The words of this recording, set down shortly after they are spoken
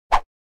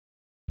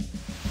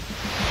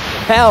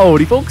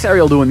Howdy folks, how are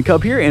y'all doing?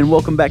 Cub here, and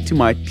welcome back to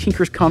my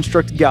Tinker's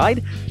Construct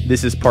Guide.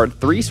 This is part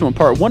 3, so in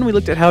part 1 we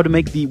looked at how to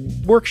make the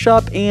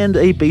workshop and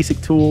a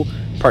basic tool.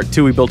 Part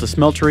 2 we built a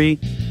smeltery,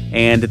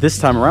 and this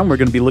time around we're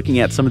going to be looking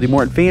at some of the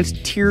more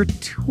advanced Tier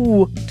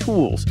 2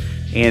 tools.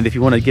 And if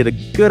you want to get a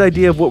good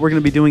idea of what we're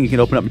going to be doing, you can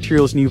open up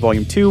Materials New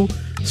Volume 2,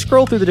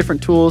 scroll through the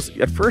different tools.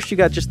 At first you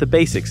got just the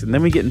basics, and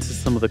then we get into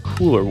some of the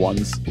cooler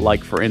ones,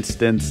 like for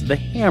instance the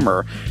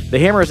hammer. The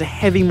hammer is a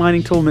heavy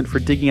mining tool meant for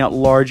digging out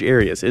large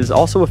areas. It is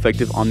also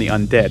effective on the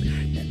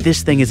undead.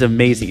 This thing is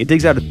amazing. It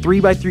digs out a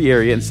 3x3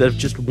 area instead of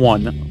just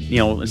one.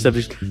 Instead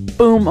of just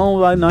boom,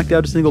 oh, I knocked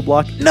out a single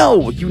block.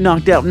 No, you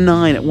knocked out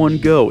 9 at one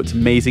go. It's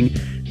amazing.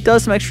 It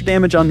does some extra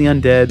damage on the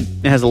undead.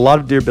 It has a lot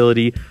of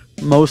durability,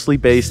 mostly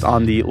based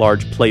on the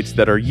large plates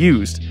that are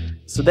used.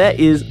 So that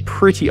is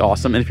pretty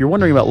awesome, and if you're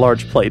wondering about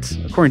large plates,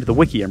 according to the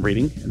wiki I'm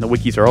reading, and the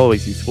wikis are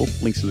always useful,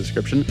 links in the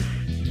description,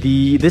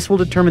 this will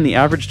determine the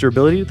average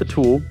durability of the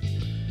tool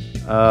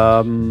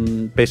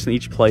based on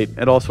each plate.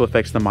 It also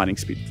affects the mining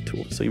speed of the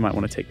tool, so you might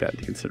want to take that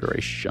into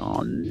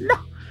consideration.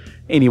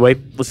 Anyway,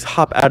 let's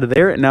hop out of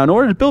there. Now, in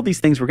order to build these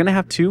things, we're going to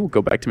have to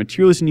go back to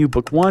Materials New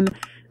Book 1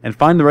 and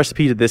find the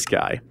recipe to this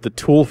guy, the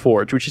Tool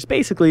Forge, which is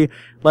basically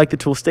like the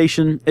tool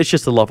station. It's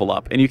just a level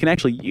up, and you can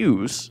actually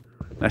use...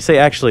 I say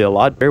actually a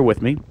lot, bear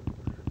with me.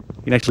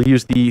 You can actually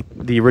use the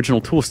original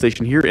tool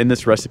station here in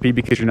this recipe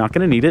because you're not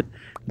going to need it.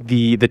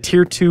 The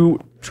Tier 2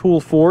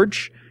 Tool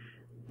Forge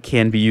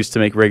can be used to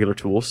make regular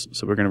tools,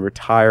 so we're going to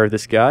retire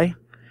this guy.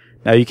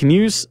 Now you can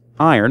use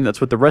iron,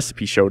 that's what the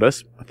recipe showed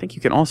us. I think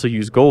you can also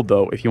use gold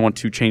though if you want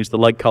to change the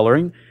leg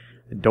coloring.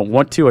 I don't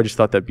want to, I just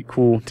thought that'd be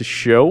cool to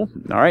show.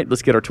 Alright,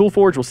 let's get our Tool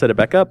Forge, we'll set it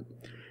back up.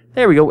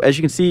 There we go, as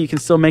you can see, you can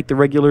still make the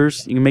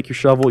regulars, you can make your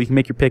shovel, you can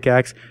make your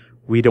pickaxe.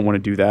 We don't want to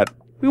do that.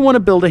 We want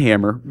to build a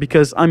hammer,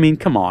 because, I mean,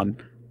 come on.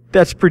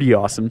 That's pretty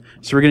awesome.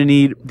 So we're going to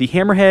need the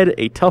hammerhead,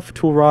 a tough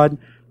tool rod,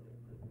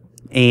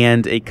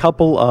 and a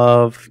couple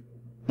of,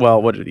 well,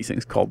 what are these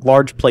things called?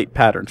 Large plate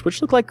patterns,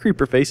 which look like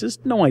creeper faces.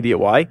 No idea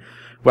why.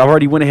 Well, I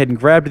already went ahead and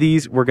grabbed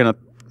these. We're going to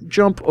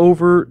jump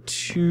over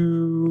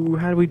to,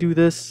 how do we do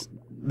this?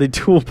 The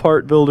tool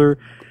part builder,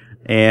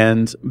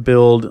 and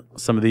build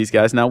some of these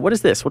guys. Now, what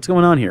is this? What's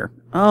going on here?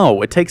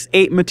 Oh, it takes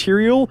 8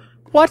 material.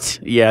 What?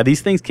 Yeah, these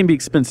things can be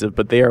expensive,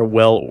 but they are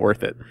well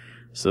worth it.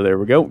 So there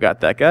we go.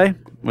 Got that guy.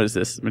 What is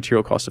this?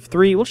 Material cost of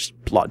 3. We'll just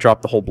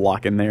drop the whole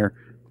block in there.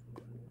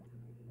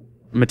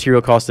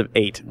 Material cost of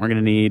 8. We're going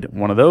to need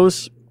one of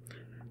those.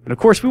 And of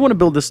course, we want to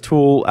build this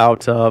tool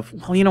out of...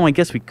 Well, I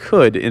guess we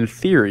could, in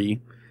theory,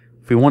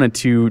 if we wanted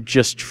to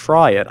just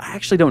try it. I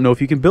actually don't know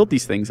if you can build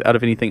these things out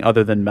of anything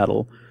other than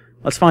metal.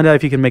 Let's find out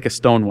if you can make a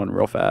stone one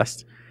real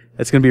fast.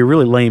 It's going to be a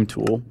really lame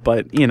tool,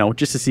 but,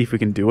 just to see if we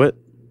can do it.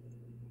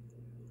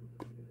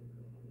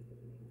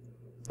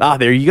 Ah,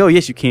 there you go.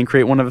 Yes, you can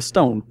create one of a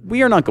stone.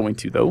 We are not going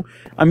to, though.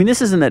 I mean,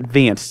 this is an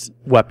advanced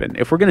weapon.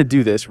 If we're going to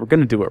do this, we're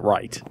going to do it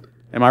right.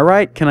 Am I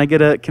right? Can I get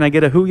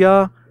a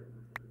hoo-yah?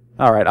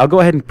 All right, I'll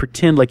go ahead and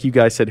pretend like you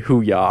guys said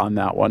hoo-yah on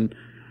that one.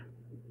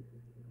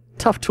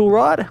 Tough tool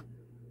rod.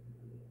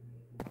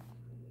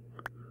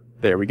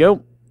 There we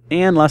go.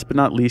 And last but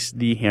not least,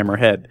 the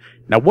hammerhead.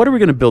 Now, what are we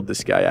going to build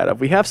this guy out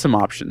of? We have some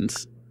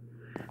options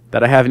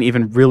that I haven't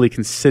even really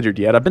considered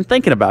yet. I've been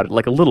thinking about it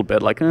like a little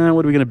bit, like, what are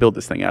we going to build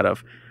this thing out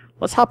of?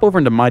 Let's hop over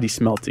into Mighty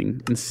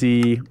Smelting and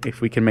see if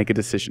we can make a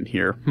decision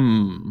here.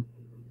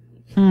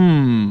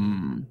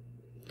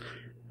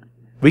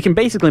 We can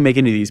basically make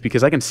any of these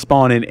because I can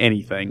spawn in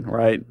anything,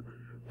 right?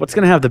 What's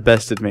going to have the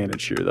best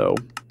advantage here, though?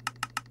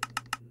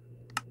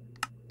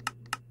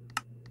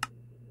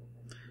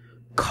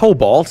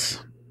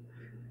 Cobalt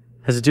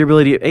has a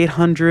durability of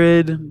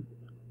 800.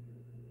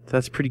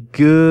 That's pretty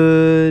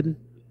good.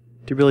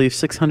 Durability of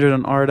 600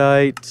 on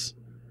Ardite.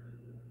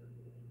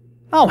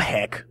 Oh,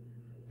 heck.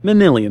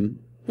 Manilian.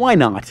 Why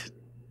not?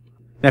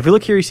 Now, if you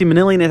look here, you see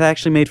Manilian is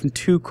actually made from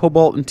 2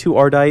 cobalt and 2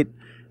 ardite.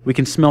 We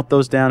can smelt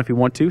those down if we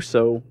want to,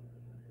 so...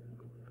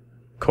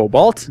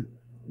 Cobalt.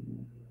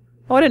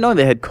 Oh, I didn't know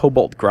they had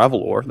cobalt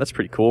gravel ore. That's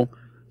pretty cool.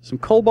 Some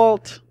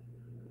cobalt.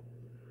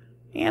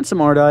 And some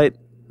ardite.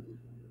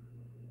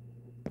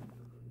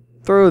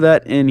 Throw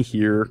that in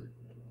here.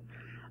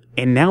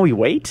 And now we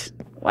wait?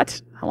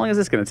 What? How long is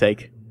this going to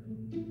take?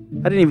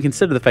 I didn't even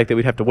consider the fact that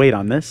we'd have to wait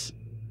on this.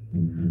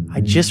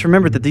 I just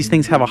remembered that these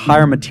things have a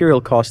higher material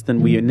cost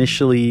than we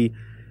initially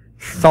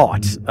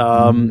thought.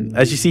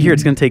 As you see here,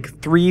 it's going to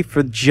take 3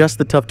 for just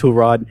the tough tool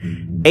rod,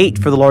 8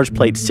 for the large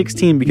plate,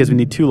 16 because we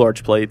need 2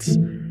 large plates,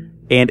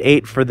 and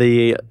 8 for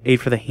the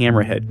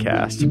hammerhead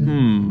cast.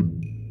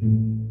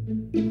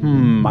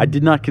 I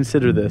did not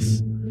consider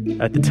this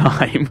at the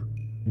time.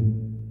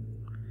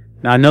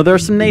 Now I know there are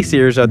some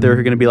naysayers out there who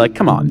are going to be like,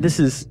 "Come on, this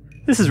is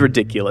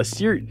ridiculous.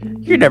 You're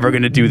never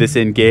going to do this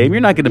in game. You're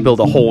not going to build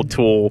a whole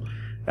tool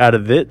out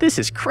of it. This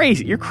is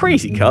crazy. You're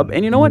crazy, Cub."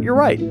 And you know what? You're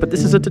right. But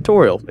this is a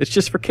tutorial. It's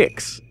just for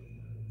kicks.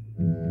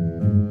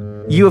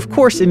 You, of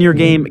course, in your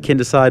game can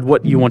decide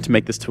what you want to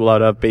make this tool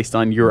out of based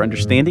on your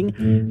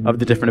understanding of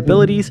the different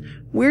abilities.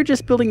 We're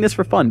just building this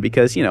for fun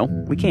because,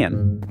 we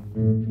can.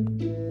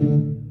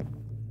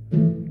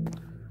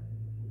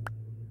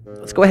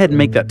 Let's go ahead and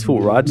make that tool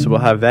rod, so we'll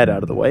have that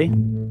out of the way.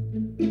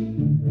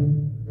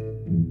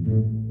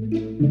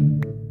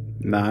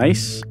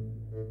 Nice.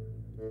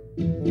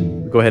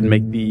 Go ahead and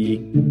make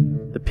the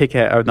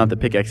pickaxe, or not the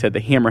pickaxe head,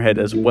 the hammerhead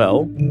as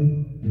well.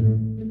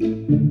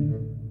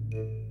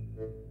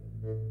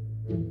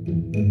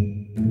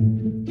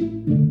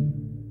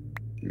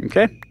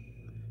 Okay.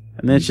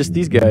 And then it's just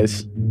these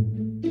guys.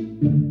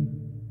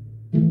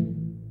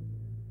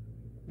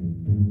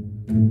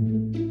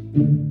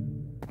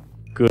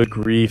 Good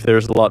grief,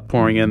 there's a lot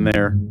pouring in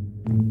there.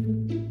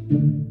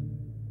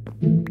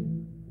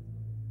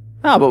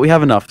 Ah, but we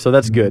have enough, so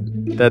that's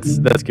good. That's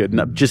good.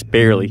 No, just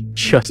barely.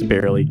 Just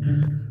barely.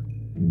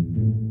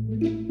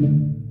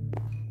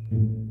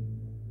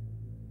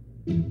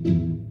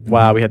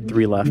 Wow, we had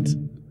 3 left.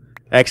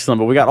 Excellent,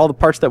 but we got all the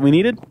parts that we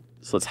needed.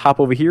 So let's hop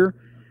over here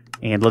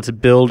and let's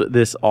build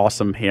this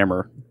awesome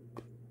hammer.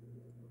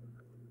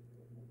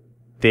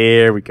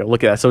 There we go.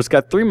 Look at that. So it's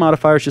got 3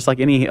 modifiers just like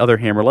any other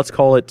hammer. Let's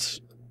call it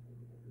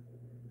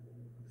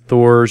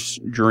Thor's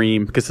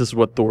Dream, because this is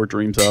what Thor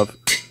dreams of.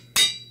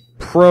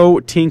 Pro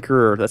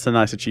Tinkerer. That's a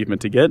nice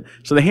achievement to get.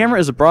 So the hammer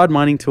is a broad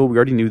mining tool. We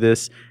already knew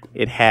this.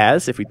 It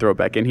has, if we throw it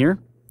back in here,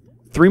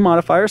 3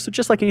 modifiers. So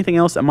just like anything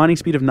else, a mining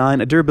speed of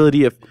 9, a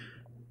durability of,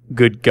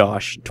 good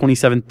gosh,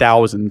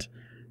 27,000.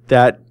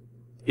 That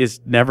is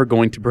never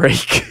going to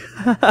break.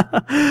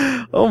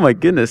 Oh my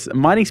goodness. A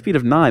mining speed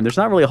of 9. There's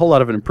not really a whole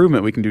lot of an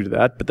improvement we can do to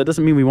that, but that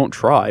doesn't mean we won't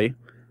try.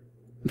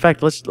 In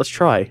fact, let's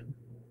try.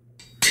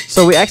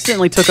 So we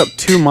accidentally took up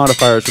 2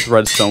 modifiers with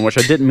redstone, which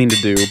I didn't mean to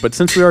do, but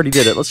since we already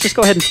did it, let's just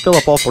go ahead and fill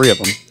up all 3 of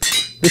them.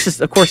 This is,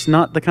 of course,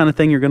 not the kind of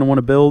thing you're going to want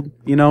to build.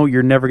 You know,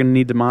 you're never going to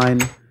need to mine.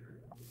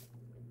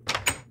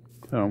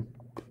 Oh.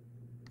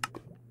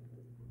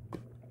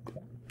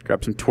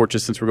 Grab some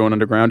torches since we're going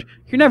underground.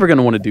 You're never going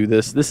to want to do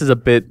this. This is a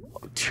bit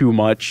too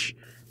much,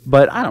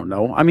 but I don't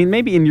know. I mean,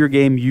 maybe in your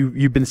game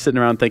you've been sitting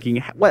around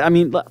thinking, what? I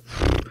mean,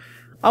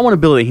 I want to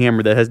build a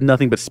hammer that has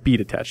nothing but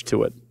speed attached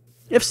to it.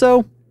 If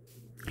so,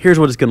 here's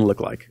what it's going to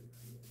look like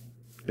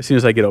as soon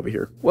as I get over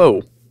here.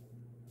 Whoa.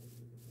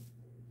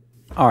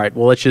 Alright,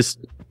 well, let's just...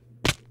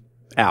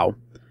 Ow.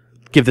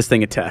 Give this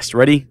thing a test.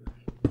 Ready?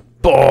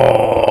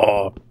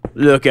 Oh,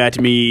 look at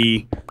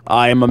me.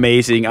 I am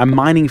amazing. I'm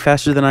mining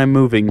faster than I'm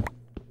moving.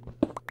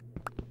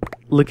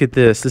 Look at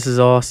this. This is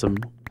awesome.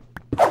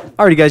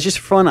 Alrighty, guys, just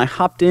for fun, I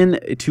hopped in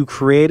to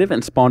Creative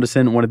and spawned us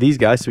in one of these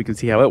guys so we can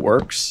see how it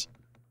works.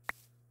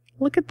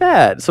 Look at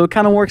that. So it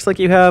kind of works like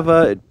you have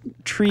a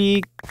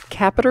tree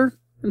capacitor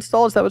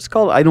installed. Is that what it's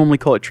called? I normally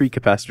call it tree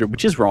capacitor,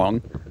 which is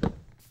wrong.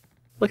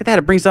 Look at that.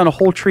 It brings down a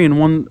whole tree in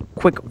one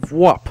quick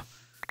whoop.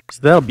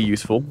 So that'll be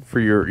useful for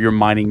your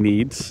mining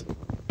needs.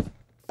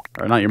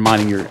 Or not your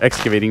mining, your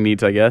excavating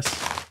needs, I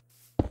guess.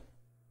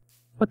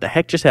 What the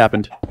heck just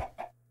happened?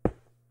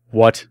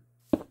 What?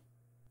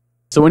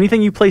 So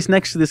anything you place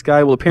next to this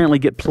guy will apparently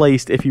get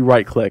placed if you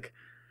right-click.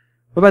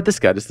 What about this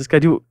guy? Does this guy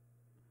do...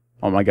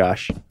 Oh my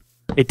gosh.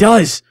 It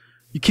does!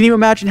 Can you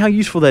imagine how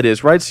useful that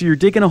is, right? So you're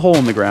digging a hole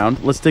in the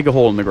ground. Let's dig a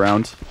hole in the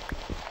ground.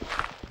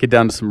 Get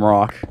down to some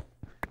rock.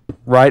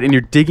 Right? And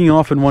you're digging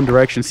off in one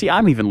direction. See,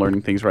 I'm even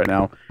learning things right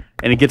now.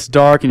 And it gets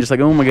dark and you're just like,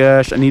 oh my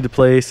gosh, I need to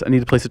place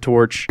a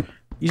torch.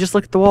 You just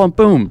look at the wall and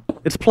boom!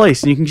 It's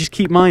placed and you can just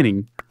keep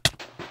mining.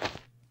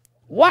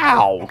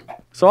 Wow!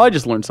 So I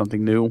just learned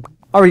something new.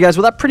 Alright guys,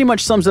 well that pretty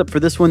much sums up for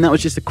this one. That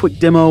was just a quick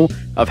demo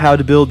of how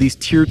to build these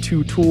tier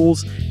 2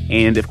 tools.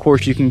 And of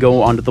course you can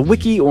go onto the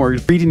wiki or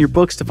read in your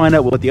books to find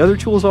out what the other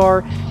tools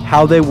are,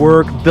 how they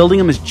work. Building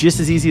them is just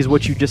as easy as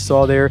what you just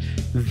saw there.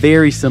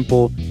 Very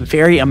simple,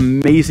 very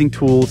amazing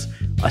tools.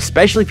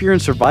 Especially if you're in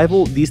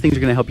survival, these things are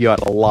going to help you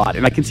out a lot.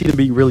 And I can see them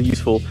being really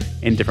useful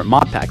in different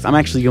mod packs. I'm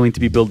actually going to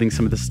be building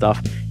some of this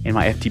stuff in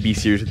my FTB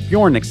series with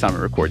Bjorn next time I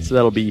record. So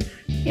that'll be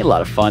a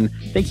lot of fun.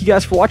 Thank you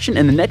guys for watching.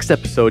 And the next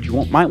episode,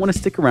 you might want to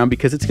stick around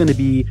because it's going to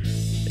be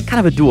kind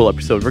of a dual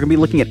episode. We're going to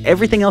be looking at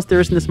everything else there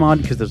is in this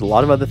mod because there's a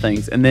lot of other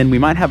things. And then we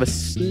might have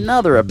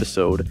another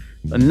episode,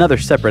 another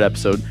separate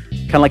episode,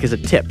 kind of like as a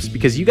tips,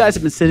 because you guys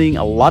have been sending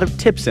a lot of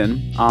tips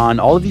in on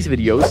all of these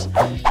videos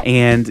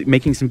and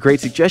making some great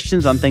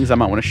suggestions on things I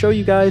might want to show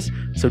you guys.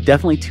 So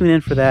definitely tune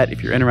in for that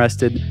if you're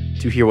interested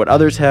to hear what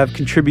others have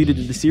contributed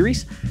to the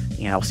series.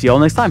 And I'll see you all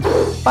next time.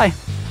 Bye.